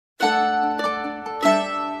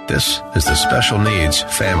This is the Special Needs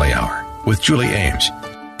Family Hour with Julie Ames,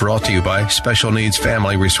 brought to you by Special Needs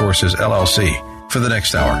Family Resources, LLC. For the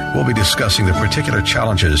next hour, we'll be discussing the particular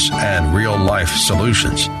challenges and real-life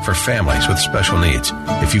solutions for families with special needs.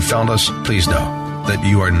 If you found us, please know that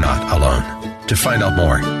you are not alone. To find out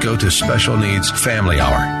more, go to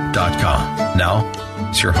specialneedsfamilyhour.com. Now,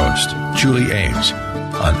 it's your host, Julie Ames,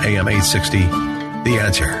 on AM 860, The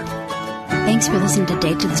Answer. Thanks for listening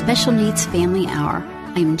today to the Special Needs Family Hour.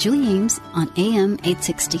 I'm Julie Ames on AM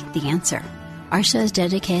 860, The Answer. Our show is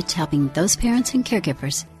dedicated to helping those parents and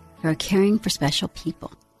caregivers who are caring for special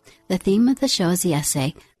people. The theme of the show is the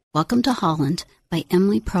essay, Welcome to Holland, by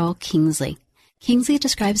Emily Pearl Kingsley. Kingsley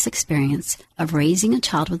describes the experience of raising a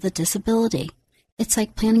child with a disability. It's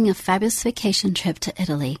like planning a fabulous vacation trip to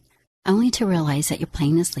Italy, only to realize that your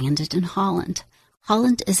plane has landed in Holland.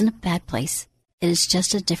 Holland isn't a bad place. It is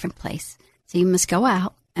just a different place. So you must go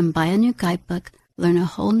out and buy a new guidebook, learn a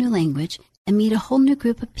whole new language, and meet a whole new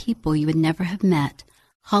group of people you would never have met.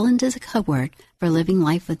 Holland is a code word for living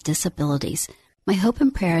life with disabilities. My hope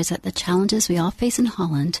and prayer is that the challenges we all face in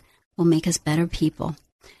Holland will make us better people.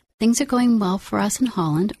 Things are going well for us in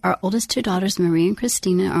Holland. Our oldest two daughters, Maria and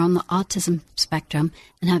Christina, are on the autism spectrum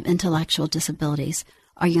and have intellectual disabilities.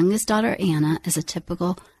 Our youngest daughter, Anna, is a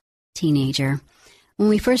typical teenager. When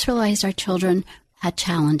we first realized our children had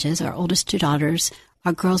challenges, our oldest two daughters,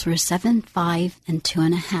 our girls were 7, 5, and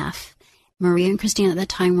 2.5. Maria and Christina at that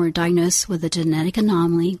time were diagnosed with a genetic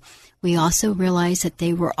anomaly. We also realized that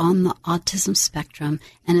they were on the autism spectrum,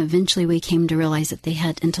 and eventually we came to realize that they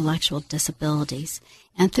had intellectual disabilities.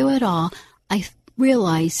 And through it all, I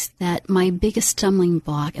realized that my biggest stumbling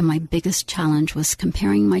block and my biggest challenge was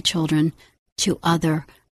comparing my children to other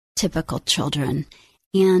typical children.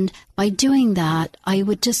 And by doing that, I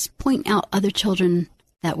would just point out other children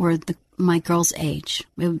that were my girl's age.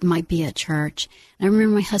 It might be at church. And I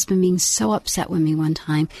remember my husband being so upset with me one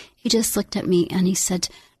time. He just looked at me and he said,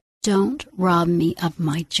 "Don't rob me of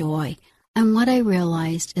my joy." And what I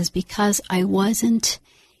realized is because I wasn't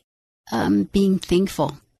being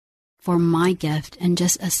thankful for my gift and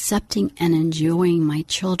just accepting and enjoying my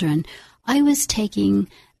children, I was taking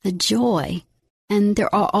the joy. And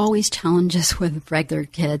there are always challenges with regular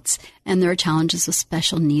kids, and there are challenges with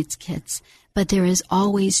special needs kids. But there is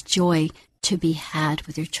always joy to be had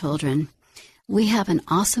with your children. We have an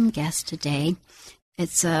awesome guest today.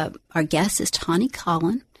 Our guest is Tahni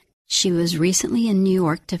Cullen. She was recently in New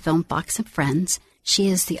York to film Fox and Friends. She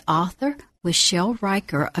is the author with Cheryl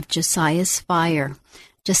Ricker of Josiah's Fire.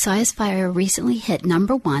 Josiah's Fire recently hit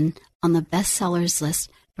 #1 on the bestsellers list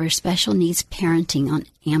for special needs parenting on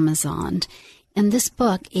Amazon. And this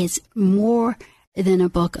book is more than a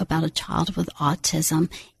book about a child with autism.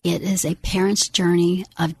 It is a parent's journey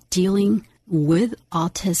of dealing with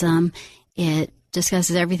autism. It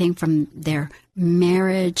discusses everything from their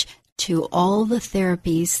marriage to all the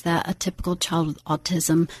therapies that a typical child with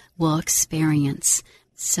autism will experience.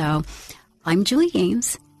 So I'm Julie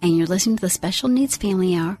Ames, and you're listening to the Special Needs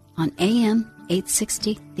Family Hour on AM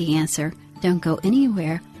 860, The Answer. Don't go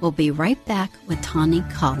anywhere. We'll be right back with Tahni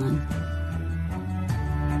Cullen.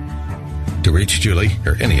 To reach Julie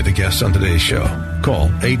or any of the guests on today's show, call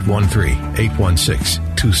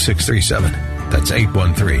 813-816-2637. That's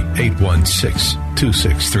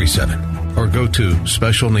 813-816-2637. Or go to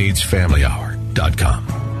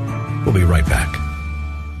specialneedsfamilyhour.com. We'll be right back.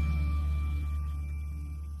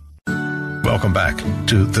 Welcome back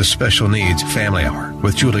to the Special Needs Family Hour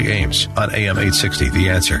with Julie Ames on AM 860, The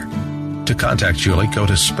Answer. To contact Julie, go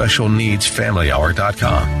to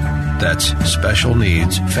specialneedsfamilyhour.com. That's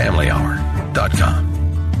specialneedsfamilyhour.com.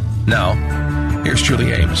 Now, here's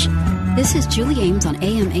Julie Ames. This is Julie Ames on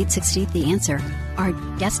AM 860, The Answer. Our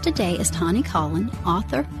guest today is Tahni Cullen,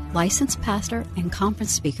 author, licensed pastor, and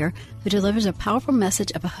conference speaker who delivers a powerful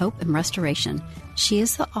message of hope and restoration. She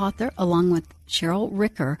is the author, along with Cheryl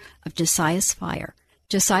Ricker, of Josiah's Fire.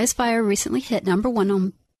 Josiah's Fire recently hit #1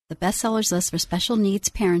 on the bestsellers list for special needs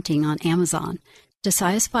parenting on Amazon.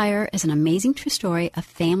 Josiah's Fire is an amazing true story of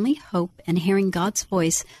family, hope, and hearing God's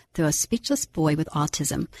voice through a speechless boy with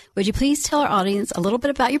autism. Would you please tell our audience a little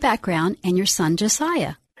bit about your background and your son,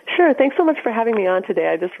 Josiah? Sure. Thanks so much for having me on today.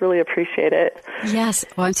 I just really appreciate it. Yes.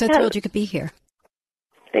 Well, I'm so thrilled you could be here.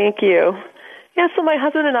 Thank you. Yeah, so my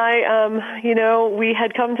husband and I, we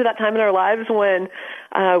had come to that time in our lives when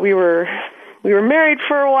we were married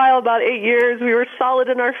for a while, about 8 years. We were solid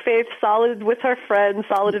in our faith, solid with our friends,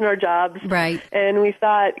 solid in our jobs. Right. And we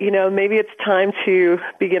thought, maybe it's time to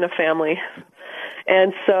begin a family.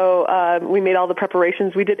 And so we made all the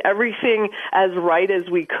preparations. We did everything as right as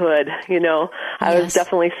we could. I was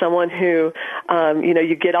definitely someone who,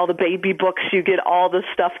 you get all the baby books, you get all the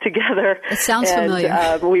stuff together. It sounds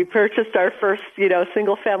familiar. We purchased our first,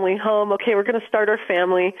 single-family home. Okay, we're going to start our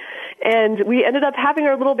family. And we ended up having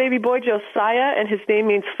our little baby boy, Josiah, and his name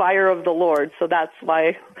means Fire of the Lord. So that's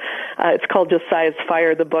why it's called Josiah's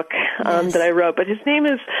Fire, the book that I wrote. But his name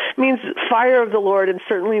means Fire of the Lord, and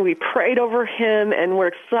certainly we prayed over him, and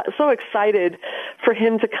we're so excited for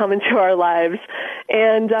him to come into our lives.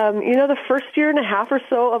 And, the first year and a half or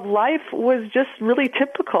so of life was just really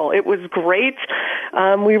typical. It was great.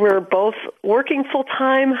 We were both working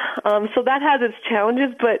full-time, so that had its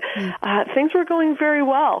challenges, but things were going very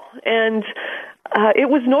well. And it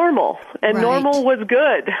was normal, and normal was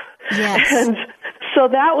good. Yes. And so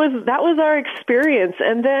that was our experience.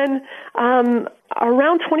 And then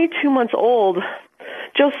around 22 months old,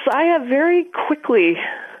 Josiah very quickly,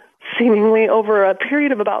 seemingly over a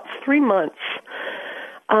period of about 3 months,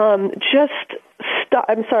 a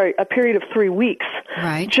period of 3 weeks,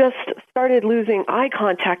 just started losing eye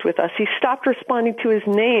contact with us. He stopped responding to his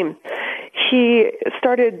name. He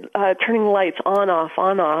started turning lights on,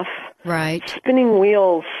 off, spinning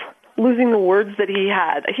wheels, losing the words that he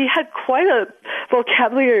had. He had quite a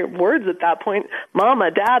vocabulary of words at that point.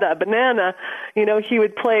 Mama, dada, banana. He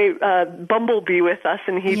would play Bumblebee with us,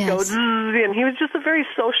 and he'd go, zzz, and he was just a very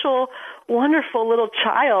social, wonderful little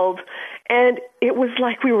child. And it was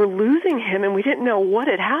like we were losing him, and we didn't know what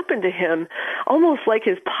had happened to him, almost like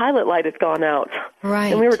his pilot light had gone out.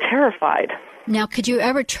 Right. And we were terrified. Now, could you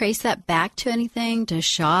ever trace that back to anything, to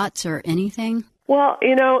shots or anything? Well,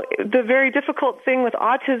 the very difficult thing with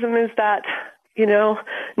autism is that,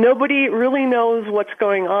 nobody really knows what's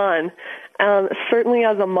going on. Certainly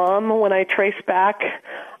as a mom, when I trace back,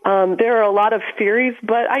 there are a lot of theories,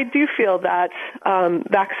 but I do feel that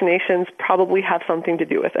vaccinations probably have something to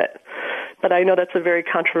do with it. But I know that's a very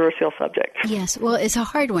controversial subject. Yes, well, it's a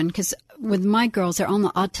hard one because with my girls, they're on the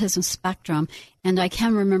autism spectrum, and I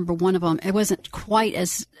can remember one of them. It wasn't quite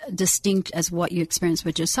as distinct as what you experienced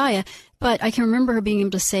with Josiah, but I can remember her being able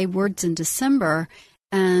to say words in December,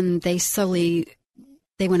 and they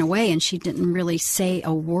went away, and she didn't really say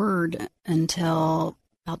a word until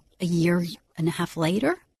about a year and a half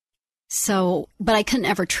later. So, but I couldn't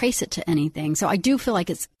ever trace it to anything. So I do feel like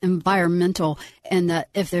it's environmental, and that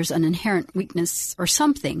if there's an inherent weakness or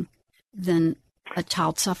something, then a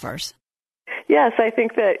child suffers. Yes, I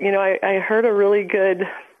think that, I heard a really good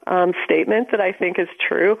statement that I think is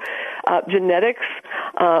true. Genetics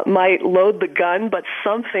might load the gun, but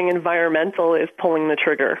something environmental is pulling the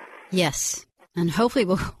trigger. Yes, and hopefully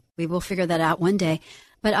we will figure that out one day.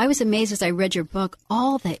 But I was amazed as I read your book,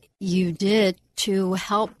 all that you did to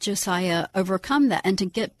help Josiah overcome that and to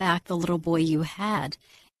get back the little boy you had.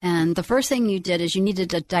 And the first thing you did is you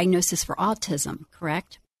needed a diagnosis for autism,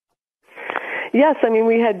 correct? Yes,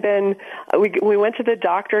 we had been, we went to the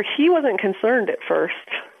doctor. He wasn't concerned at first.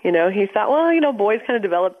 He thought, boys kind of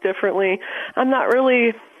develop differently. I'm not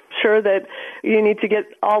really sure that you need to get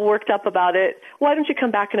all worked up about it. Why don't you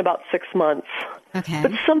come back in about 6 months? Okay.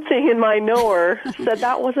 But something in my knower said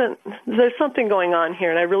there's something going on here,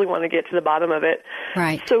 and I really want to get to the bottom of it.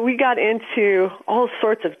 Right. So we got into all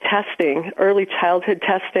sorts of testing, early childhood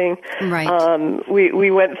testing. Right.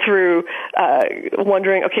 We went through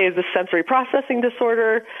wondering, okay, is this sensory processing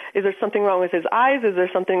disorder? Is there something wrong with his eyes? Is there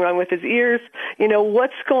something wrong with his ears?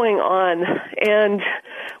 What's going on? And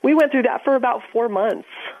we went through that for about 4 months.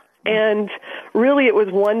 And really it was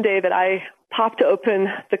one day that I popped open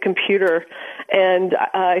the computer, and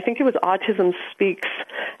I think it was Autism Speaks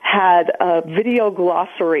had a video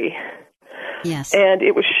glossary. Yes. And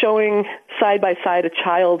it was showing side by side a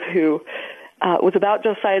child who was about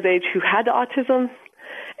Josiah's age who had autism,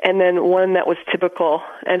 and then one that was typical,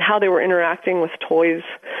 and how they were interacting with toys.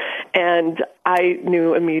 And I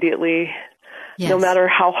knew immediately, yes, no matter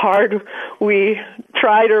how hard we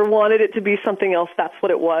tried or wanted it to be something else, that's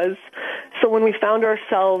what it was. So when we found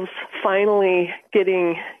ourselves finally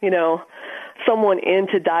getting, someone in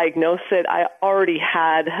to diagnose it, I already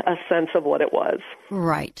had a sense of what it was.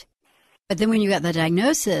 Right. But then when you got the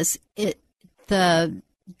diagnosis, the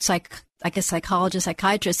psychologist,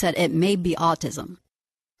 psychiatrist said it may be autism.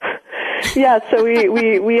 Yeah, so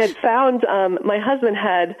we had found, my husband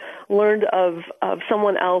had learned of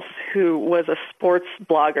someone else who was a sports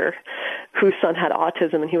blogger whose son had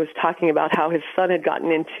autism, and he was talking about how his son had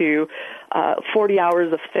gotten into 40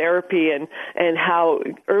 hours of therapy and how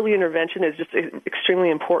early intervention is just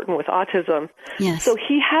extremely important with autism. Yes. So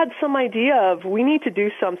he had some idea of we need to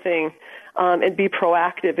do something and be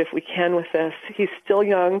proactive if we can with this. He's still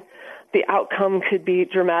young. the outcome could be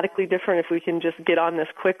dramatically different if we can just get on this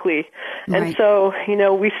quickly. Right. And so,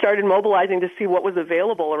 we started mobilizing to see what was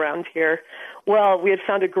available around here. Well, we had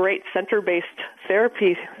found a great center-based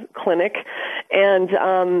therapy clinic, and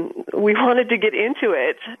we wanted to get into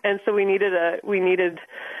it. And so we needed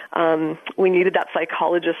that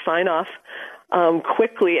psychologist sign-off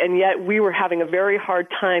quickly, and yet we were having a very hard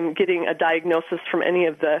time getting a diagnosis from any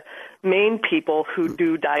of the main people who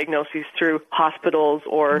do diagnoses through hospitals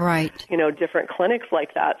or, different clinics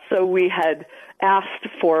like that. So we had asked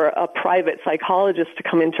for a private psychologist to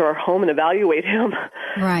come into our home and evaluate him.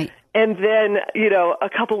 Right. And then, a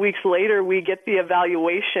couple weeks later, we get the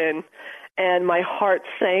evaluation, and my heart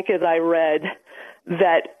sank as I read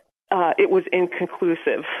that it was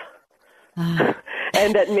inconclusive.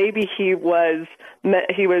 And that maybe he was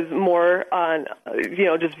more on,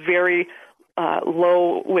 just very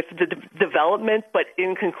low with the development, but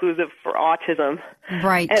inconclusive for autism.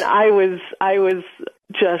 Right. And I was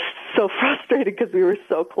just so frustrated because we were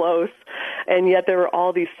so close, and yet there were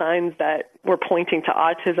all these signs that were pointing to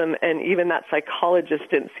autism, and even that psychologist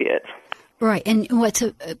didn't see it. Right. And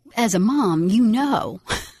as a mom,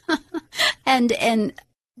 and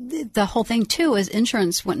the whole thing, too, is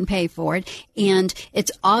insurance wouldn't pay for it. And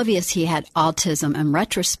it's obvious he had autism in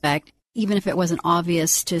retrospect, even if it wasn't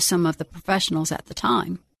obvious to some of the professionals at the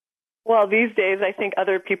time. Well, these days, I think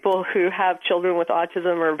other people who have children with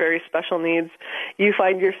autism or very special needs, you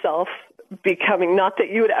find yourself becoming, not that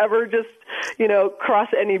you would ever just, cross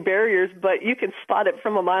any barriers, but you can spot it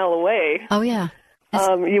from a mile away. Oh, yeah.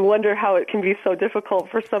 You wonder how it can be so difficult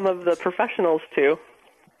for some of the professionals too.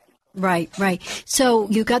 Right. So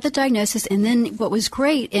you got the diagnosis, and then what was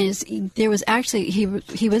great is there was actually, he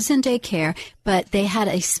was in daycare, but they had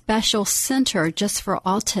a special center just for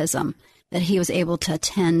autism that he was able to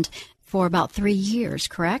attend for about 3 years,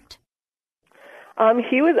 correct?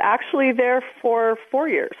 He was actually there for 4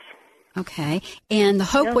 years. Okay. And the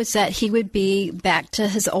hope was that he would be back to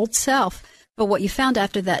his old self, but what you found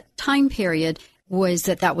after that time period was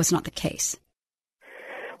that was not the case.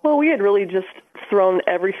 Well, we had really just thrown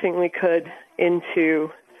everything we could into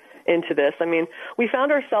this. I mean, we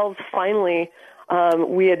found ourselves finally,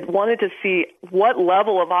 we had wanted to see what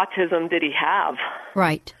level of autism did he have.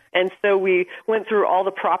 Right. And so we went through all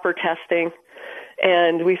the proper testing,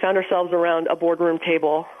 and we found ourselves around a boardroom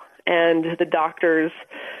table, and the doctors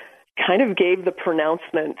kind of gave the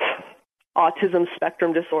pronouncement, Autism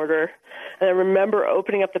Spectrum Disorder. And I remember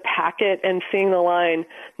opening up the packet and seeing the line,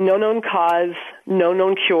 no known cause, no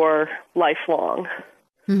known cure, lifelong.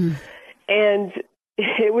 Mm. And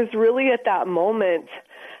it was really at that moment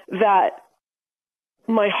that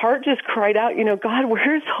my heart just cried out, God,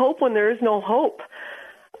 where's hope when there is no hope?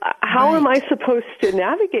 How am I supposed to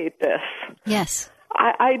navigate this? Yes.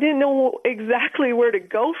 I didn't know exactly where to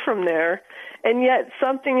go from there. And yet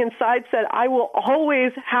something inside said, I will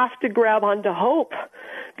always have to grab onto hope,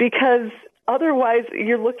 because otherwise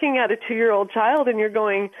you're looking at a 2-year-old child and you're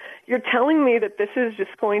telling me that this is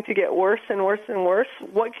just going to get worse and worse and worse.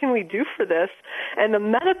 What can we do for this? And the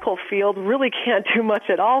medical field really can't do much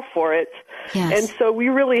at all for it. Yes. And so we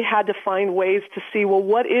really had to find ways to see, well,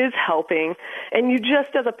 what is helping? And you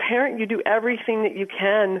just, as a parent, you do everything that you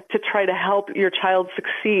can to try to help your child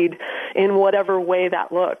succeed in whatever way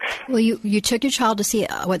that looks. Well, you took your child to see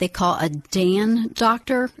what they call a DAN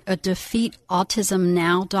doctor, a Defeat Autism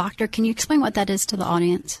Now doctor. Can you explain what that is to the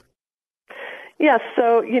audience? Yes,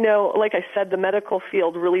 so, like I said, the medical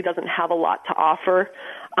field really doesn't have a lot to offer.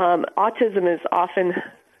 Autism is often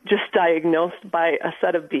just diagnosed by a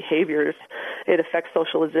set of behaviors. It affects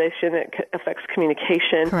socialization, it affects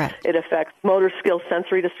communication, correct. It affects motor skills,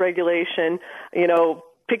 sensory dysregulation,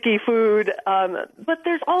 picky food, but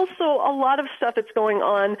there's also a lot of stuff that's going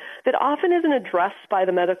on that often isn't addressed by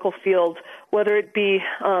the medical field, whether it be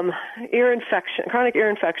chronic ear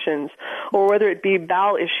infections, or whether it be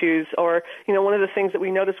bowel issues, or, one of the things that we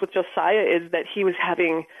noticed with Josiah is that he was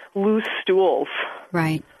having loose stools.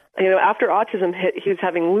 Right. After autism hit, he was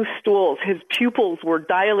having loose stools. His pupils were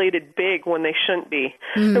dilated big when they shouldn't be.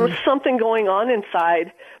 Mm. There was something going on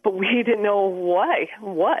inside, but we didn't know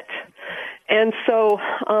what. And so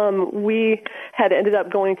we had ended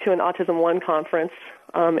up going to an Autism One conference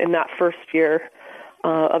in that first year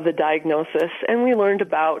of the diagnosis, and we learned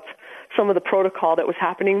about some of the protocol that was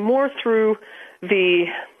happening more through the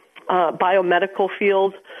biomedical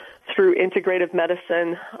field, through integrative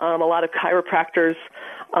medicine. A lot of chiropractors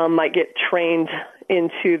might get trained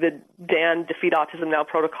into the DAN, Defeat Autism Now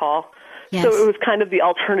protocol. Yes. So it was kind of the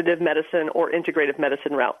alternative medicine or integrative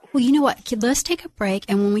medicine route. Well, you know what? Let's take a break,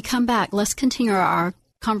 and when we come back, let's continue our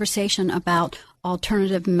conversation about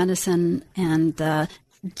alternative medicine and the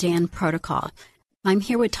DAN protocol. I'm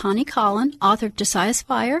here with Tahni Cullen, author of Josiah's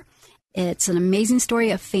Fire. It's an amazing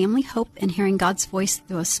story of family hope and hearing God's voice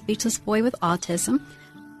through a speechless boy with autism.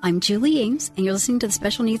 I'm Julie Ames, and you're listening to the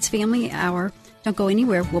Special Needs Family Hour. Don't go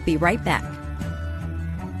anywhere. We'll be right back.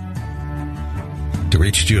 To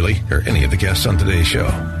reach Julie or any of the guests on today's show,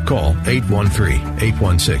 call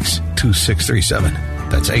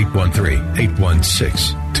 813-816-2637. That's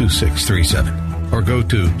 813-816-2637. Or go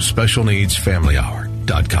to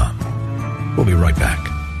specialneedsfamilyhour.com. We'll be right back.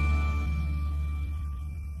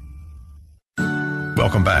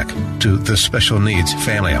 Welcome back to the Special Needs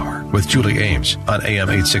Family Hour with Julie Ames on AM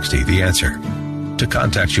 860, The Answer. To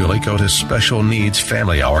contact Julie, go to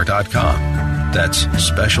specialneedsfamilyhour.com. That's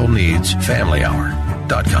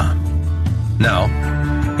specialneedsfamilyhour.com. Now,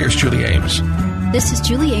 here's Julie Ames. This is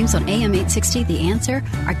Julie Ames on AM 860, The Answer.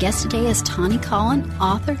 Our guest today is Tahni Cullen,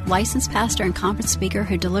 author, licensed pastor, and conference speaker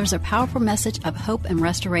who delivers a powerful message of hope and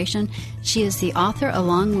restoration. She is the author,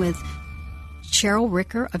 along with Cheryl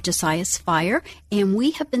Ricker, of Josiah's Fire, and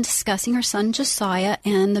we have been discussing her son Josiah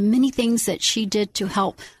and the many things that she did to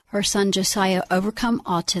help her son Josiah overcome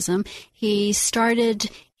autism. He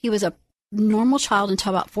was a normal child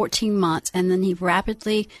until about 14 months, and then he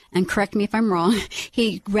rapidly, and correct me if I'm wrong,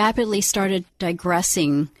 he rapidly started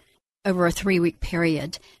digressing over a 3-week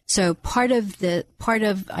period. So part of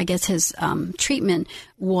I guess his treatment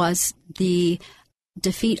was the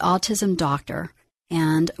Defeat Autism Doctor.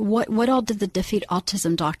 And what all did the Defeat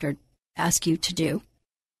Autism Doctor ask you to do?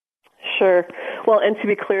 Sure. Well, and to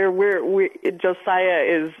be clear,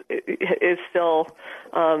 Josiah is still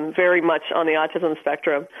very much on the autism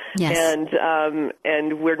spectrum, yes.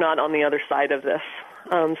 And we're not on the other side of this.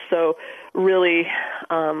 So really,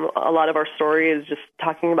 a lot of our story is just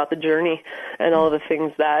talking about the journey and all of the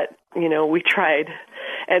things that we tried.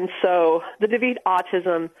 And so the Defeat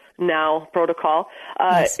Autism Now protocol,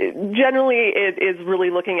 yes. Generally it is really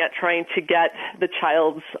looking at trying to get the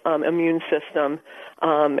child's immune system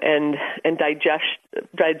and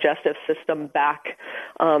digestive system back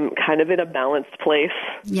kind of in a balanced place.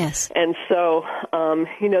 Yes. And so,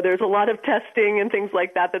 there's a lot of testing and things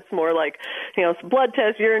like that that's more like, blood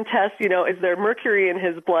test, urine test, is there mercury in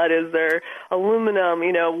his blood? Is there aluminum?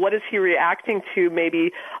 What is he reacting to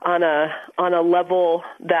maybe on a level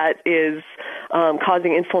that is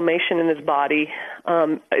causing inflammation in his body?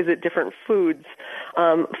 Is it different foods?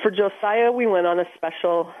 For Josiah, we went on a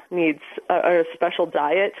special needs or a special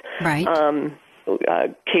diet. Right.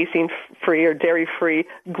 Casein-free or dairy-free,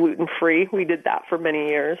 gluten-free. We did that for many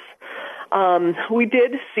years. We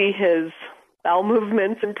did see his bowel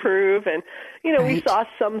movements improve, and, right. we saw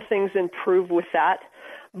some things improve with that.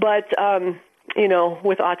 But,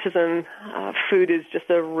 with autism, food is just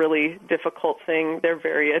a really difficult thing. They're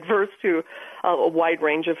very adverse to a wide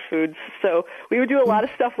range of foods. So we would do a lot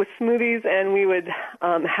of stuff with smoothies, and we would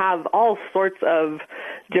have all sorts of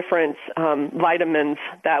different vitamins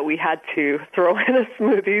that we had to throw in a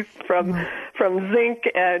smoothie from zinc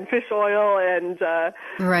and fish oil and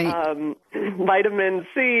right. Vitamin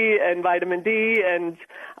C and vitamin D. And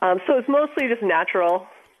so it's mostly just natural.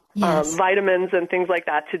 Yes. Vitamins and things like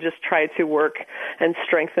that to just try to work and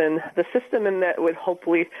strengthen the system, and that would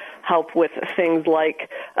hopefully help with things like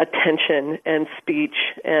attention and speech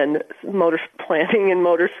and motor planning and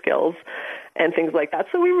motor skills and things like that.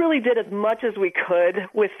 So we really did as much as we could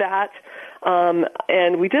with that,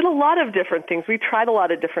 and we did a lot of different things. We tried a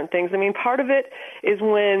lot of different things. I mean, part of it is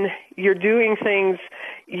when you're doing things,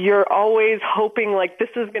 you're always hoping like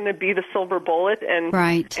this is going to be the silver bullet, and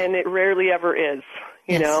right. and it rarely ever is.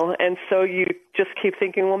 Yes. And so you just keep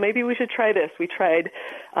thinking, well, maybe we should try this. We tried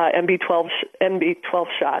MB12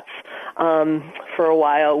 shots for a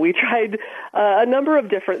while. We tried a number of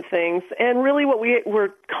different things, and really what we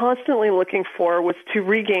were constantly looking for was to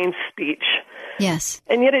regain speech. Yes.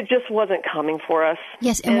 And yet it just wasn't coming for us.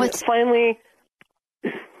 Yes, and finally...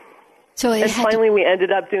 finally, we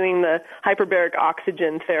ended up doing the hyperbaric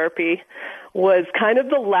oxygen therapy, was kind of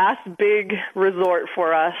the last big resort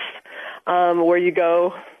for us, where you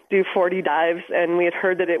go do 40 dives, and we had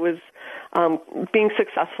heard that it was being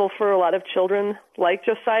successful for a lot of children like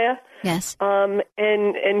Josiah. Yes. And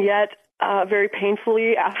yet, very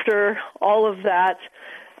painfully, after all of that,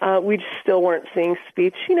 we just still weren't seeing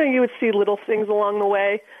speech. You would see little things along the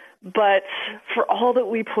way, but for all that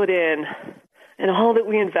we put in and all that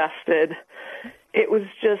we invested, it was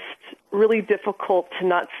just really difficult to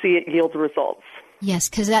not see it yield results. Yes,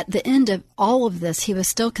 because at the end of all of this, he was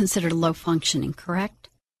still considered low functioning, correct?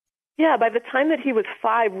 Yeah, by the time that he was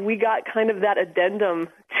 5, we got kind of that addendum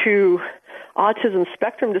to autism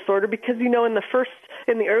spectrum disorder because,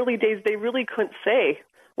 in the early days, they really couldn't say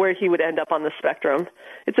where he would end up on the spectrum.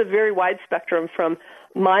 It's a very wide spectrum from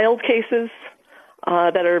mild cases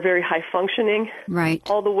that are very high functioning, right,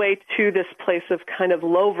 all the way to this place of kind of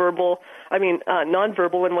nonverbal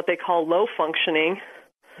and what they call low functioning.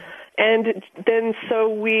 And then so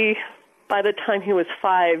we, by the time he was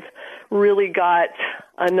 5, really got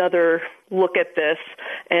another look at this,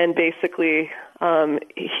 and basically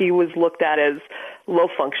he was looked at as low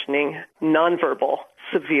functioning, nonverbal,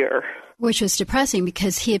 severe. Which was depressing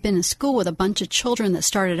because he had been in school with a bunch of children that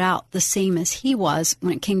started out the same as he was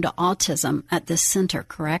when it came to autism at this center,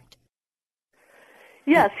 correct?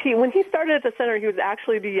 Yes, when he started at the center, he was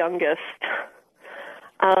actually the youngest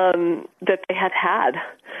that they had.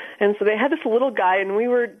 And so they had this little guy, and we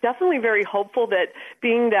were definitely very hopeful that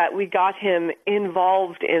being that we got him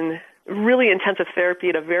involved in really intensive therapy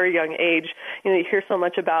at a very young age. You know, you hear so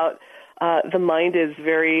much about the mind is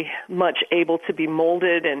very much able to be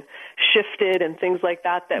molded and shifted and things like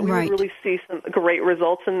that, that we right. would really see some great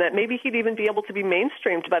results, and that maybe he'd even be able to be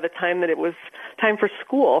mainstreamed by the time that it was time for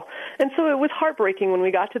school. And so it was heartbreaking when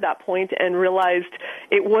we got to that point and realized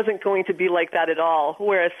it wasn't going to be like that at all,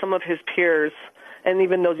 whereas some of his peers, and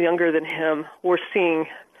even those younger than him, were seeing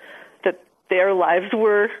that their lives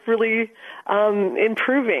were really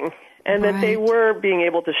improving, and right. that they were being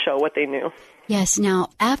able to show what they knew. Yes. Now,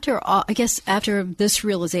 after this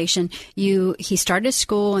realization, he started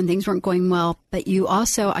school and things weren't going well, but you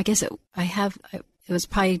also, it was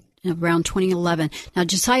probably around 2011. Now,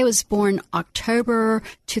 Josiah was born October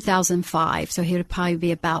 2005, so he would probably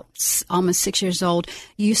be about almost 6 years old.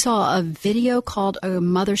 You saw a video called A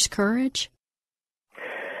Mother's Courage?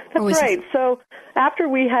 That's right. So after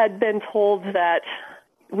we had been told that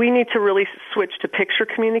we need to really switch to picture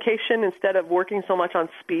communication instead of working so much on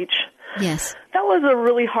speech. Yes. That was a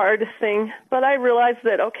really hard thing, but I realized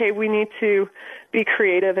that, okay, we need to be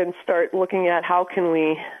creative and start looking at how can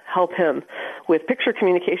we help him with picture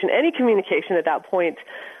communication. Any communication at that point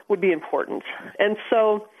would be important. And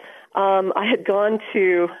so I had gone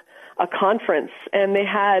to a conference, and they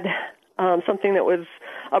had something that was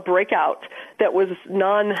a breakout that was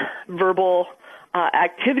nonverbal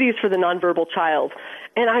activities for the nonverbal child.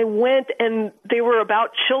 And I went, and they were about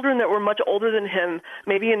children that were much older than him,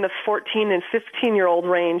 maybe in the 14 and 15-year-old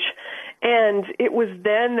range. And it was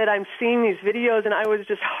then that I'm seeing these videos, and I was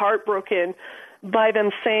just heartbroken by them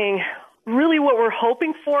saying, really what we're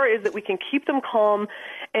hoping for is that we can keep them calm,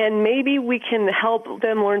 and maybe we can help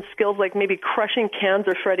them learn skills like maybe crushing cans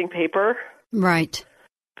or shredding paper. Right.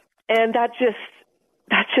 And that just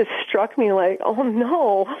struck me like, oh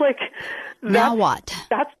no, like now what?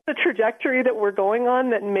 That's the trajectory that we're going on,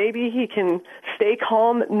 that maybe he can stay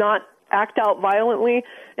calm, not act out violently,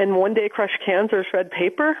 and one day crush cans or shred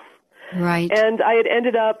paper. Right. And I had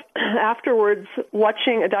ended up afterwards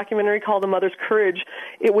watching a documentary called A Mother's Courage.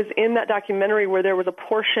 It was in that documentary where there was a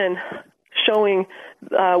portion showing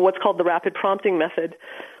what's called the rapid prompting method,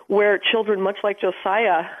 where children, much like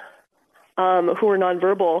Josiah, who are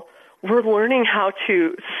nonverbal, we're learning how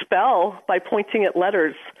to spell by pointing at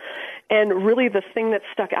letters. And really the thing that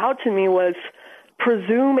stuck out to me was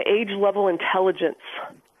presume age-level intelligence.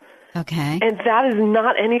 Okay. And that is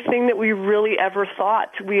not anything that we really ever thought.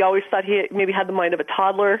 We always thought he maybe had the mind of a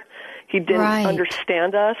toddler. He didn't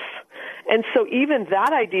understand us. And so even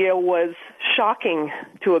that idea was shocking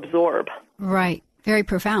to absorb. Right. Very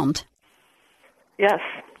profound. Yes.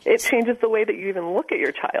 It changes the way that you even look at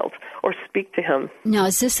your child or speak to him. Now,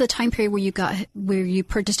 is this the time period where you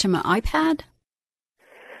purchased him an iPad?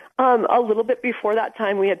 A little bit before that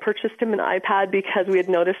time, we had purchased him an iPad because we had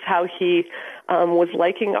noticed how he was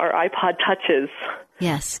liking our iPod touches.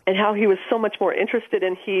 Yes. And how he was so much more interested.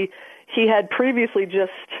 And he had previously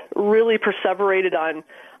just really perseverated on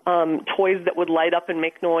toys that would light up and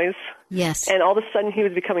make noise. Yes. And all of a sudden, he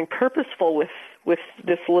was becoming purposeful with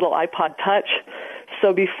this little iPod touch.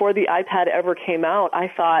 So before the iPad ever came out,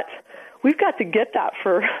 I thought, we've got to get that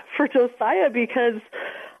for Josiah, because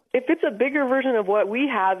if it's a bigger version of what we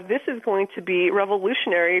have, this is going to be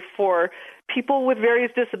revolutionary for people with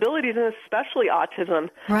various disabilities, and especially autism.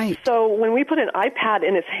 Right. So when we put an iPad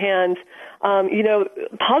in his hand,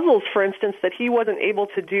 puzzles, for instance, that he wasn't able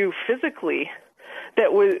to do physically,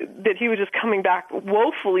 that he was just coming back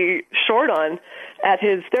woefully short on at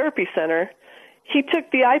his therapy center, he took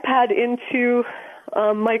the iPad into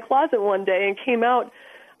my closet one day and came out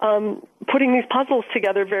putting these puzzles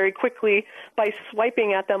together very quickly by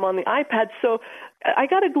swiping at them on the iPad. So I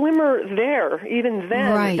got a glimmer there, even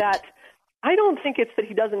then, that I don't think it's that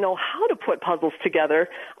he doesn't know how to put puzzles together.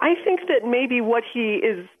 I think that maybe what he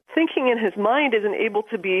is thinking in his mind isn't able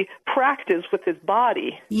to be practiced with his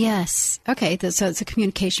body. Yes. Okay, so it's a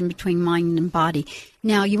communication between mind and body.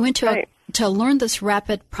 Now, you went to to learn this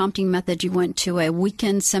rapid prompting method, you went to a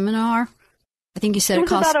weekend seminar. I think you said it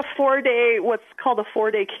was about a 4-day, what's called a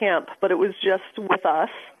 4-day camp, but it was just with us.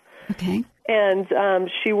 Okay. And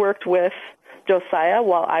she worked with Josiah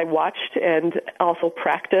while I watched and also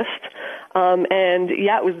practiced.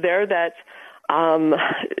 It was there that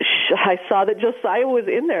I saw that Josiah was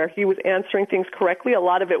in there. He was answering things correctly. A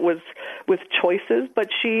lot of it was with choices, but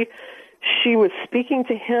she was speaking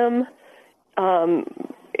to him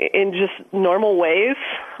in just normal ways.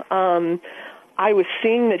 I was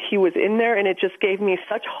seeing that he was in there, and it just gave me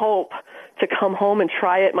such hope to come home and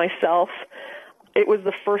try it myself. It was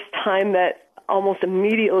the first time that almost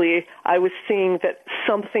immediately I was seeing that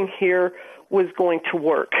something here was going to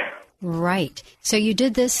work. Right. So you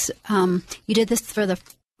did this for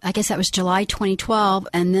I guess that was July 2012,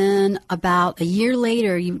 and then about a year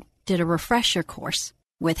later you did a refresher course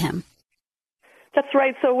with him. That's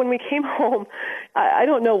right. So when we came home, I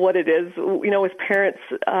don't know what it is. You know, as parents,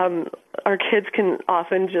 our kids can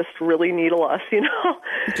often just really needle us, you know.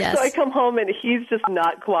 Yes. So I come home and he's just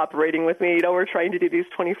not cooperating with me. You know, we're trying to do these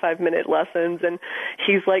 25-minute lessons, and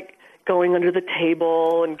he's like going under the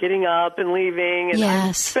table and getting up and leaving. And yes.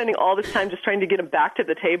 I'm spending all this time just trying to get him back to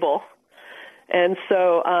the table. And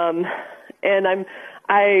so, I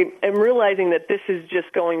am realizing that this is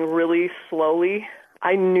just going really slowly.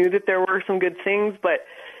 I knew that there were some good things, but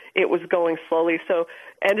it was going slowly. So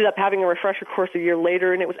I ended up having a refresher course a year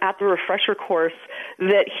later, and it was at the refresher course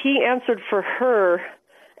that he answered for her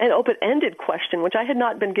an open-ended question, which I had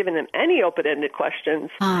not been given him any open-ended questions.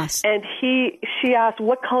 And she asked,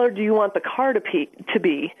 "What color do you want the car to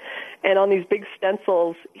be?" And on these big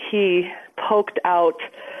stencils, he poked out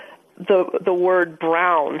the word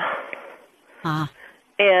brown.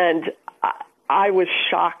 And I was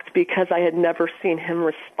shocked because I had never seen him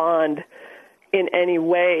respond in any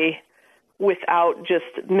way without just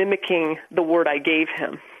mimicking the word I gave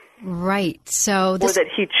him. Right. So or that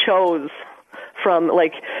he chose from,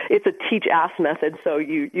 like, it's a teach-ask method. So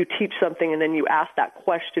you teach something and then you ask that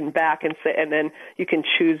question back and then you can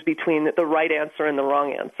choose between the right answer and the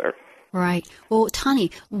wrong answer. Right. Well, Tahni,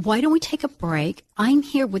 why don't we take a break? I'm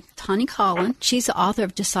here with Tahni Cullen. She's the author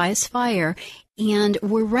of Josiah's Fire, and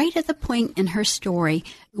we're right at the point in her story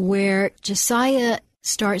where Josiah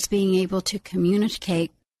starts being able to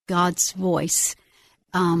communicate God's voice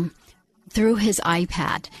through his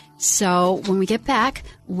iPad. So when we get back,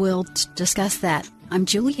 we'll discuss that. I'm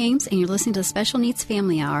Julie Ames, and you're listening to the Special Needs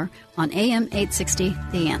Family Hour on AM 860,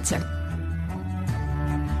 The Answer.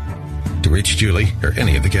 To reach Julie or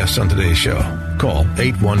any of the guests on today's show, call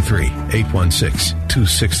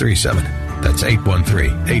 813-816-2637. That's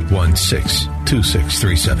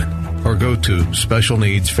 813-816-2637. Or go to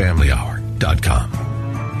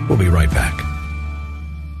specialneedsfamilyhour.com. We'll be right back.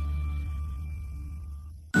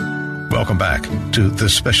 Welcome back to the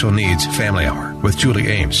Special Needs Family Hour with Julie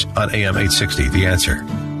Ames on AM 860, The Answer.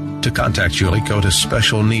 To contact Julie, go to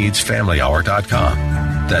specialneedsfamilyhour.com.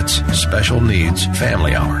 That's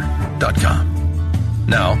specialneedsfamilyhour.com.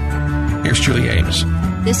 Now, here's Julie Ames.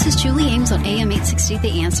 This is Julie Ames on AM 860,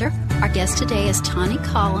 The Answer. Our guest today is Tahni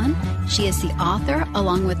Cullen. She is the author,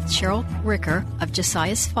 along with Cheryl Ricker, of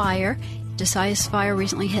Josiah's Fire. Josiah's Fire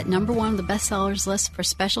recently hit number 1 on the bestsellers list for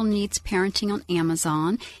special needs parenting on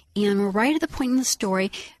Amazon. And we're right at the point in the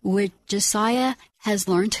story where Josiah has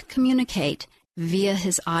learned to communicate via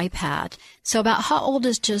his iPad. So about how old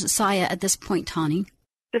is Josiah at this point, Tahni?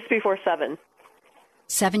 Just before 7.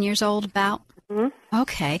 7 years old, about? Mm-hmm.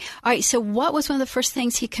 Okay. All right. So what was one of the first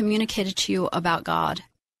things he communicated to you about God?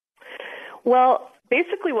 Well,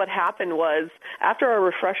 basically what happened was after our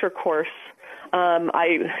refresher course,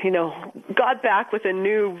 I got back with a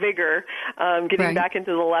new vigor, getting back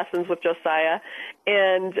into the lessons with Josiah.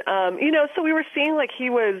 And, so we were seeing like he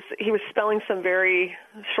was spelling some very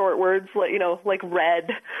short words, like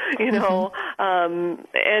red, and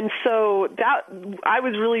so that I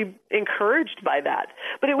was really encouraged by that.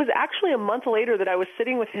 But it was actually a month later that I was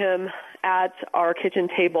sitting with him at our kitchen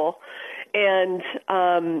table, and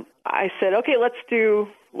I said, okay, let's do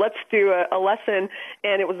a lesson.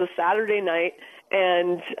 And it was a Saturday night,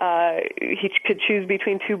 and he could choose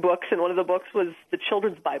between 2 books, and one of the books was the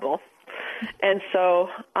Children's Bible. And so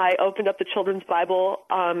I opened up the Children's Bible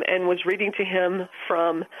and was reading to him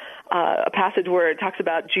from a passage where it talks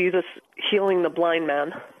about Jesus healing the blind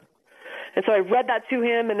man. And so I read that to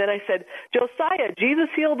him, and then I said, Josiah, Jesus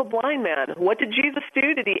healed the blind man. What did Jesus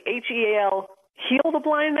do? Did he heal the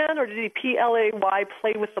blind man, or did he play,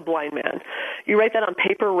 play with the blind man? You write that on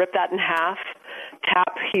paper, rip that in half,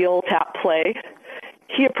 tap, heal, tap, play.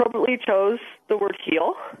 He appropriately chose the word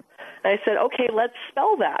heal. And I said, okay, let's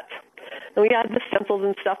spell that. And we had the stencils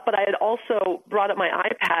and stuff, but I had also brought up my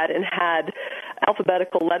iPad and had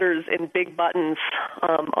alphabetical letters in big buttons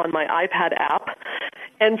on my iPad app.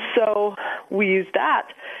 And so we used that,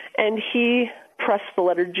 and he pressed the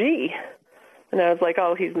letter G. And I was like,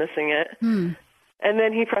 oh, he's missing it. And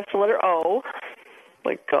then he pressed the letter O,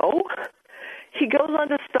 like go. He goes on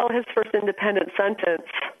to spell his first independent sentence,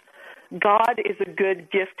 God is a good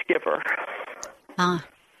gift giver.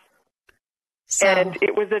 So. And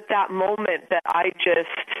it was at that moment that I just,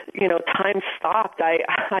 time stopped. I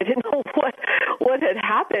didn't know what had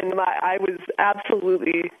happened. I was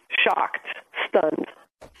absolutely shocked, stunned.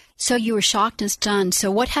 So you were shocked and stunned.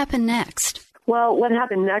 So what happened next? Well, what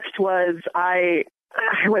happened next was I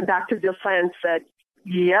went back to Josiah and said,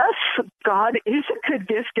 yes, God is a good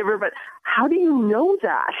gift giver, but how do you know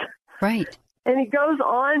that? Right. And he goes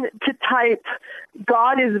on to type,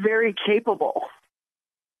 God is very capable.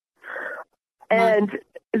 And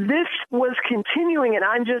this was continuing, and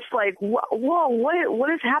I'm just like, whoa, what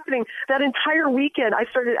is happening? That entire weekend, I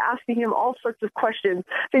started asking him all sorts of questions,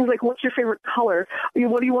 things like, what's your favorite color?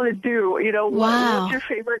 What do you want to do? Wow. What's your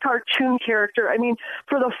favorite cartoon character? I mean,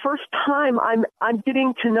 for the first time, I'm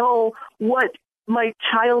getting to know what my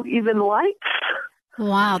child even likes.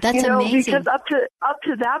 Wow, that's amazing. Because up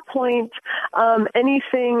to that point,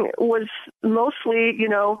 anything was mostly,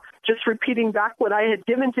 just repeating back what I had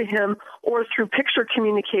given to him, or through picture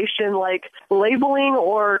communication like labeling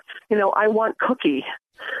or, I want cookie.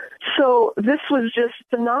 So this was just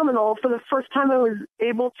phenomenal. For the first time, I was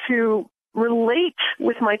able to relate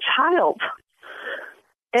with my child.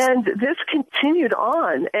 And this continued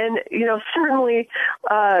on, and, certainly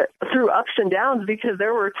through ups and downs, because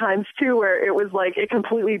there were times, too, where it was like it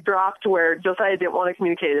completely dropped, where Josiah didn't want to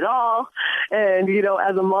communicate at all. And,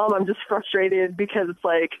 as a mom, I'm just frustrated because it's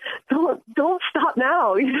like, don't stop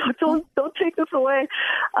now. Don't take this away.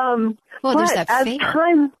 Well, there's that fear.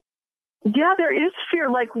 Time, yeah, there is fear.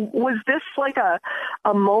 Like, was this like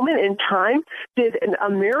a moment in time? Did a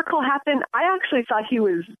miracle happen? I actually thought he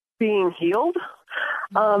was being healed.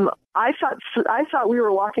 I thought we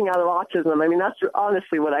were walking out of autism. I mean, that's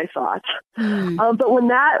honestly what I thought. But when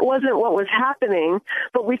that wasn't what was happening,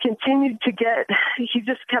 but we continued to he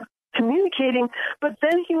just kept communicating, but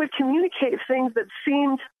then he would communicate things that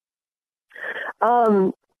seemed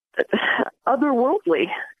otherworldly.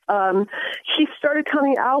 He started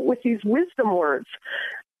coming out with these wisdom words,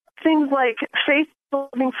 things like faith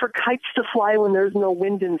building for kites to fly when there's no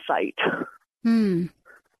wind in sight.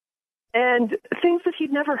 And things that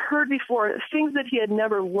he'd never heard before, things that he had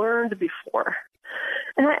never learned before.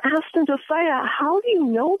 And I asked him, Josiah, how do you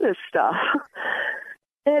know this stuff?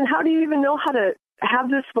 And how do you even know how to have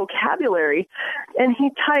this vocabulary? And he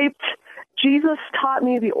typed, Jesus taught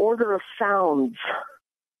me the order of sounds.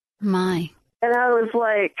 My. And I was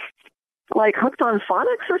like hooked on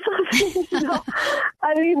phonics or something.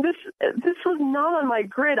 I mean, this was not on my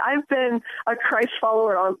grid. I've been a Christ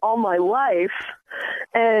follower all my life,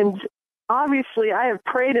 and obviously I have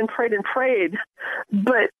prayed and prayed and prayed,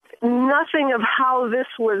 but nothing of how this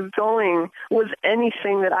was going was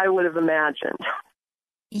anything that I would have imagined.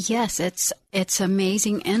 Yes, it's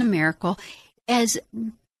amazing and a miracle.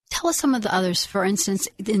 Tell us some of the others. For instance,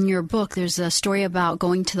 in your book, there's a story about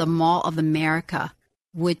going to the Mall of America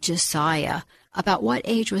with Josiah. About what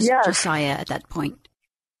age was Josiah at that point?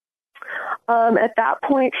 At that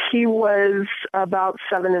point, he was about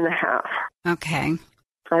 7.5. Okay.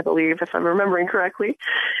 I believe, if I'm remembering correctly.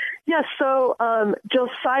 Yes, so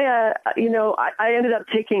Josiah, I ended up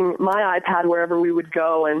taking my iPad wherever we would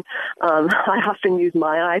go, and I often use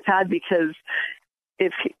my iPad because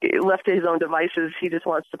if he left to his own devices, he just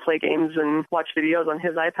wants to play games and watch videos on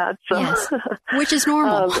his iPad. So. Yes, which is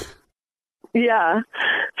normal. Yeah.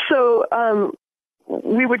 So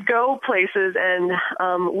we would go places, and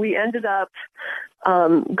we ended up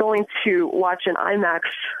going to watch an IMAX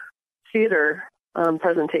theater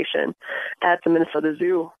presentation at the Minnesota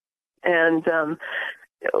Zoo. And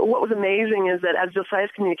what was amazing is that as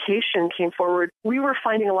Josiah's communication came forward, we were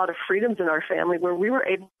finding a lot of freedoms in our family where we were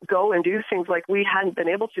able to go and do things like we hadn't been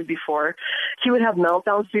able to before. He would have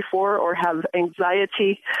meltdowns before or have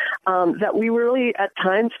anxiety that we really at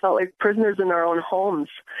times felt like prisoners in our own homes.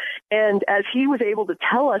 And as he was able to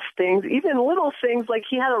tell us things, even little things like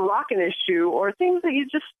he had a rock in his shoe or things that you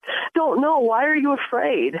just don't know, why are you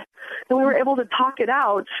afraid? And we were able to talk it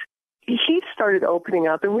out. he started opening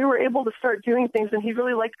up, and we were able to start doing things, and he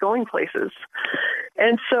really liked going places.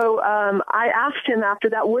 And so I asked him after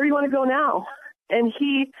that, where do you want to go now? And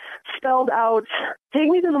he spelled out, take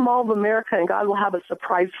me to the Mall of America, and God will have a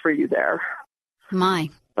surprise for you there. My.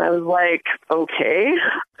 I was like, okay.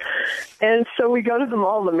 And so we go to the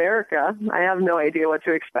Mall of America. I have no idea what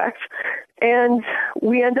to expect. And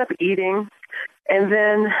we end up eating. And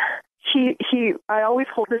then I always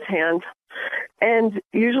hold his hand. And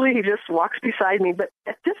usually he just walks beside me. But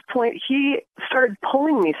at this point, he started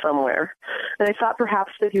pulling me somewhere. And I thought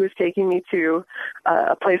perhaps that he was taking me to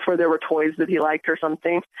a place where there were toys that he liked or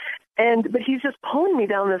something. But he's just pulling me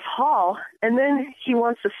down this hall. And then he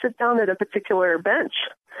wants to sit down at a particular bench.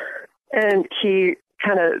 And he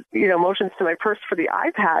kind of, motions to my purse for the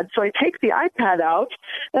iPad. So I take the iPad out,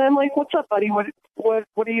 and I'm like, "What's up, buddy? What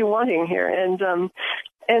are you wanting here?" And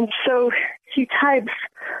so he types,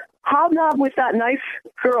 "Hobnob with that nice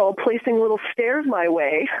girl placing little stairs my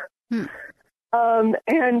way."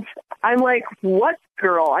 And I'm like, "What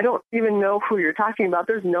girl? I don't even know who you're talking about.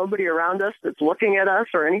 There's nobody around us that's looking at us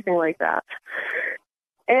or anything like that."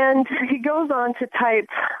 And he goes on to type,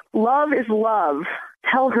 "Love is love.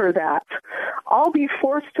 Tell her that. I'll be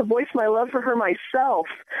forced to voice my love for her myself.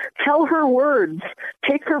 Tell her words.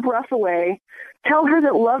 Take her breath away. Tell her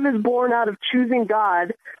that love is born out of choosing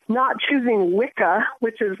God, not choosing Wicca,"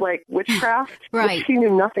 which is like witchcraft, right, which she knew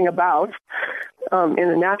nothing about in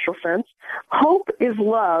a natural sense. "Hope is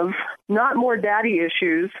love, not more daddy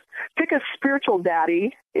issues. Pick a spiritual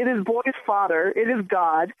daddy. It is boy's father. It is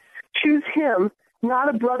God. Choose him, not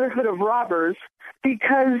a brotherhood of robbers,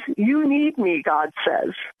 because you need me," God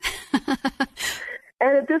says.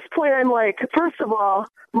 And at this point, I'm like, first of all,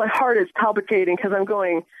 my heart is palpitating because I'm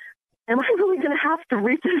going, am I really going to have to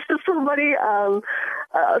read this to somebody? So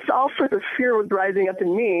all sorts of fear was rising up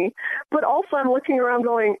in me. But also I'm looking around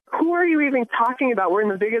going, who are you even talking about? We're in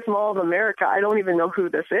the biggest mall of America. I don't even know who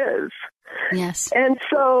this is. Yes. And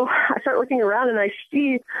so I start looking around, and I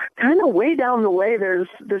see kind of way down the way, there's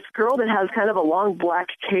this girl that has kind of a long black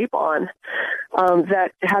cape on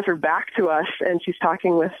that has her back to us, and she's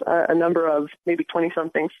talking with a number of maybe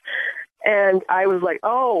 20-somethings. And I was like,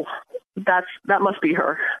 oh, that must be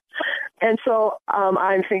her. And so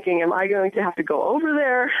I'm thinking, am I going to have to go over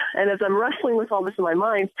there? And as I'm wrestling with all this in my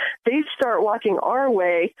mind, they start walking our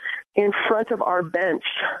way in front of our bench.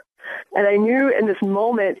 And I knew in this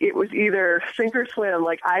moment it was either sink or swim,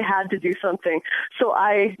 like I had to do something. So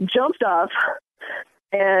I jumped up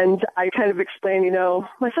and I kind of explained,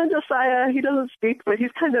 my son Josiah, he doesn't speak, but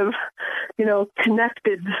he's kind of,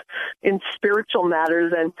 connected in spiritual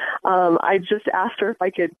matters. And I just asked her if I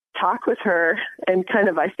could talk with her and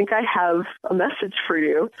I think I have a message for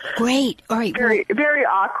you. Great. All right. Very, very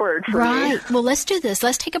awkward for me. Right. Well, let's do this.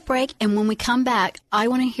 Let's take a break. And when we come back, I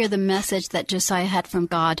want to hear the message that Josiah had from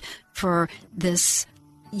God for this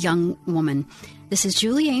young woman. This is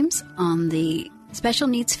Julie Ames on the Special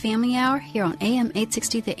Needs Family Hour here on AM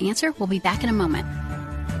 860 The Answer. We'll be back in a moment.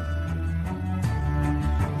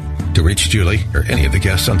 To reach Julie or any of the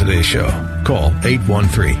guests on today's show, call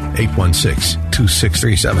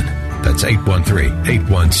 813-816-2637. That's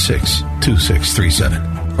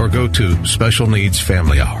 813-816-2637. Or go to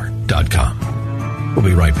specialneedsfamilyhour.com. We'll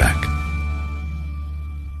be right back.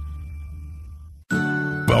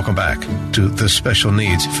 Welcome back to the Special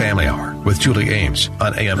Needs Family Hour with Julie Ames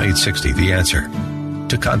on AM 860 The Answer.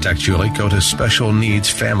 To contact Julie, go to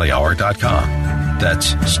specialneedsfamilyhour.com.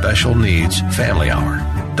 That's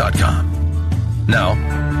specialneedsfamilyhour.com. Now,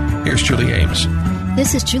 here's Julie Ames.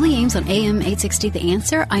 This is Julie Ames on AM 860 The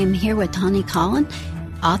Answer. I am here with Tahni Cullen,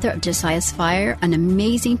 author of Josiah's Fire, an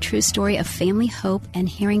amazing true story of family hope and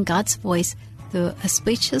hearing God's voice through a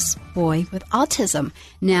speechless boy with autism.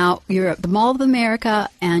 Now, you're at the Mall of America,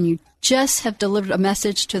 and you just have delivered a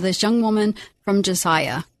message to this young woman from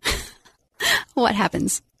Josiah. What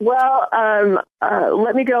happens? Well,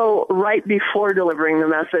 let me go right before delivering the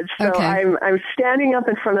message. So okay. I'm standing up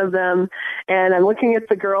in front of them, and I'm looking at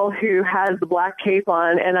the girl who has the black cape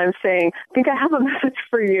on, and I'm saying, I think I have a message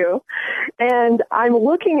for you. And I'm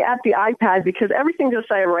looking at the iPad because everything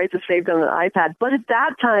Josiah writes is saved on an iPad. But at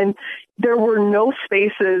that time, there were no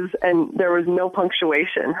spaces and there was no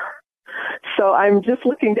punctuation. So I'm just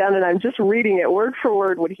looking down and I'm just reading it word for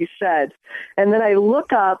word what he said. And then I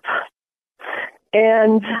look up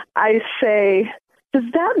and I say, does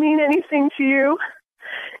that mean anything to you?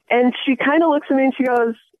 And she kind of looks at me and she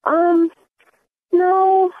goes,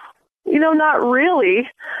 no, not really.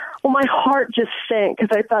 Well, my heart just sank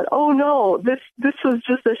because I thought, oh no, this was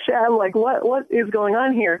just a sham. Like, what is going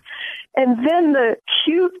on here? And then the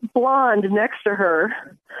cute blonde next to her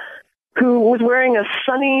who was wearing a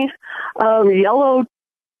sunny yellow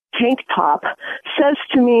tank top, says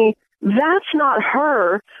to me, "That's not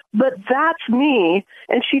her, but that's me."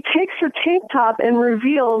 And she takes her tank top and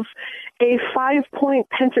reveals a 5-point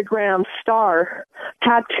pentagram star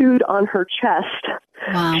tattooed on her chest.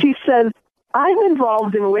 Wow. She says, "I'm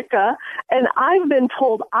involved in Wicca, and I've been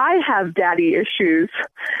told I have daddy issues,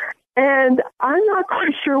 and I'm not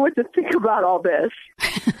quite sure what to think about all this."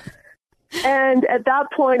 And at that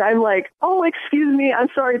point, I'm like, "Oh, excuse me, I'm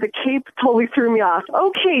sorry, the cape totally threw me off."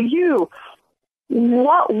 "Okay, you.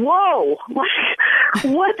 What? Whoa.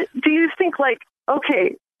 What do you think?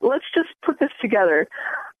 Okay, let's just put this together.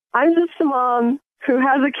 I'm just a mom who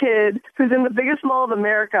has a kid who's in the biggest mall of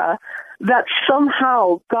America that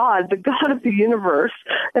somehow God, the God of the universe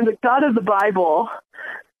and the God of the Bible,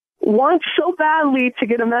 wants so badly to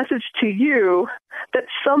get a message to you that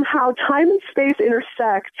somehow time and space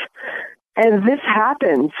intersect and this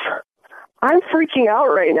happens. I'm freaking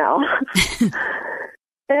out right now."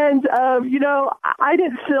 And, I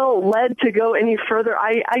didn't feel led to go any further.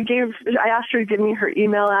 I asked her to give me her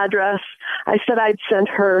email address. I said I'd send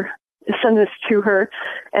this to her.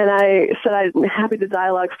 And I said I'm happy to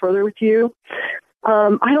dialogue further with you.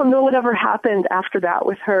 I don't know whatever happened after that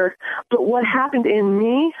with her, but what happened in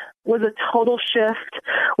me was a total shift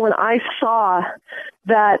when I saw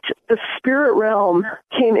that the spirit realm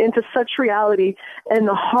came into such reality and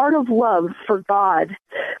the heart of love for God,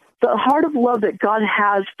 the heart of love that God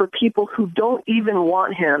has for people who don't even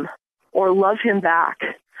want him or love him back.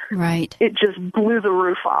 Right. It just blew the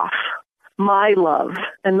roof off. My love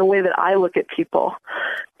and the way that I look at people.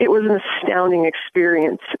 It was an astounding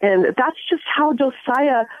experience. And that's just how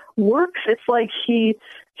Josiah works. It's like he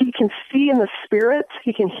can see in the spirit.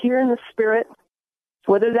 He can hear in the spirit,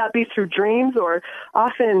 whether that be through dreams or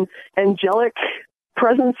often angelic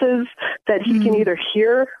presences that he can either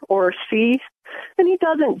hear or see. And he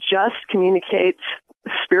doesn't just communicate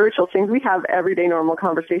spiritual things. We have everyday normal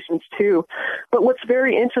conversations too. But what's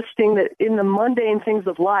very interesting that in the mundane things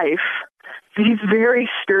of life, these very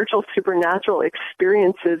spiritual, supernatural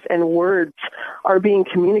experiences and words are being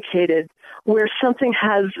communicated where something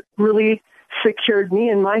has really secured me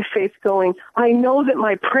in my faith going, I know that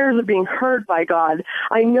my prayers are being heard by God.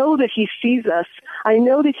 I know that he sees us. I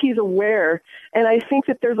know that he's aware. And I think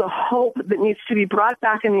that there's a hope that needs to be brought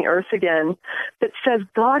back in the earth again that says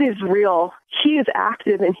God is real. He is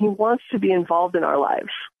active and he wants to be involved in our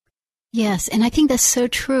lives. Yes, and I think that's so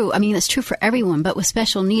true. I mean, that's true for everyone, but with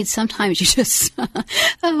special needs, sometimes you just,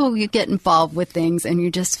 you get involved with things and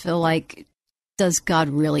you just feel like, does God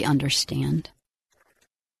really understand?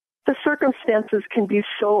 The circumstances can be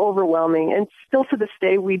so overwhelming, and still to this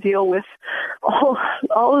day we deal with all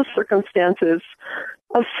the circumstances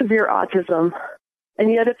of severe autism.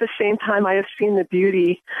 And yet at the same time, I have seen the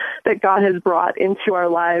beauty that God has brought into our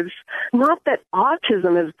lives. Not that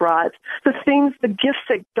autism has brought, the gifts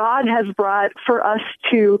that God has brought for us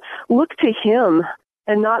to look to him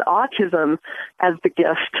and not autism as the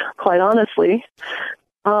gift, quite honestly.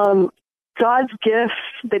 God's gifts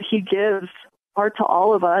that he gives are to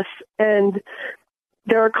all of us, and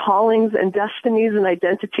there are callings and destinies and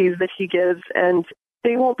identities that he gives, and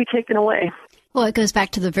they won't be taken away. Well, it goes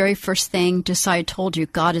back to the very first thing Josiah told you,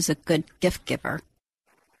 God is a good gift giver.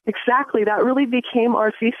 Exactly. That really became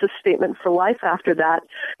our thesis statement for life after that.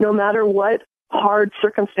 No matter what hard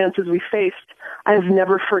circumstances we faced, I've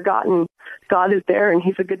never forgotten God is there and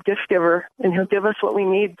he's a good gift giver, and he'll give us what we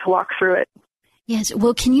need to walk through it. Yes.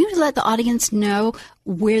 Well, can you let the audience know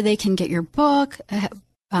where they can get your book,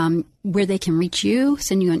 where they can reach you,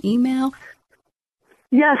 send you an email?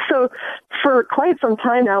 Yeah, so for quite some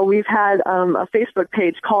time now, we've had a Facebook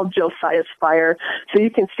page called Josiah's Fire, so you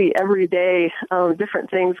can see every day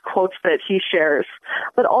different things, quotes that he shares.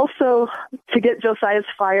 But also, to get Josiah's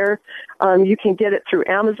Fire, you can get it through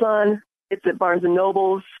Amazon. It's at Barnes &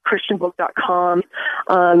 Noble's, christianbook.com,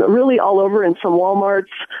 really all over in some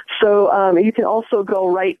Walmarts. So you can also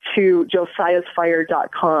go right to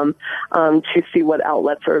josiahsfire.com to see what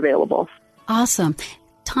outlets are available. Awesome.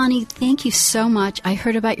 Tahni, thank you so much. I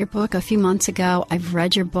heard about your book a few months ago. I've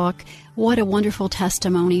read your book. What a wonderful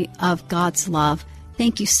testimony of God's love.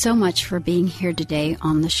 Thank you so much for being here today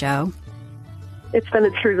on the show. It's been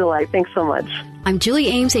a true delight. Thanks so much. I'm Julie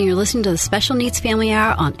Ames, and you're listening to the Special Needs Family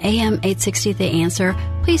Hour on AM 860 The Answer.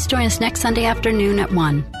 Please join us next Sunday afternoon at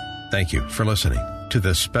 1. Thank you for listening to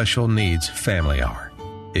the Special Needs Family Hour.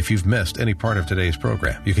 If you've missed any part of today's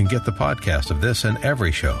program, you can get the podcast of this and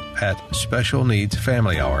every show at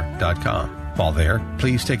specialneedsfamilyhour.com. While there,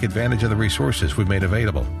 please take advantage of the resources we've made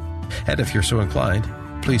available. And if you're so inclined,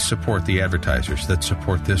 please support the advertisers that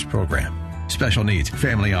support this program. Special Needs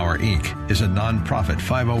Family Hour, Inc. is a nonprofit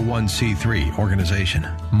 501c3 organization.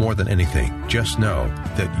 More than anything, just know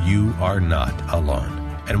that you are not alone.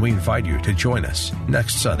 And we invite you to join us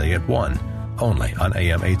next Sunday at 1, only on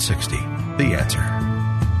AM 860. The Answer.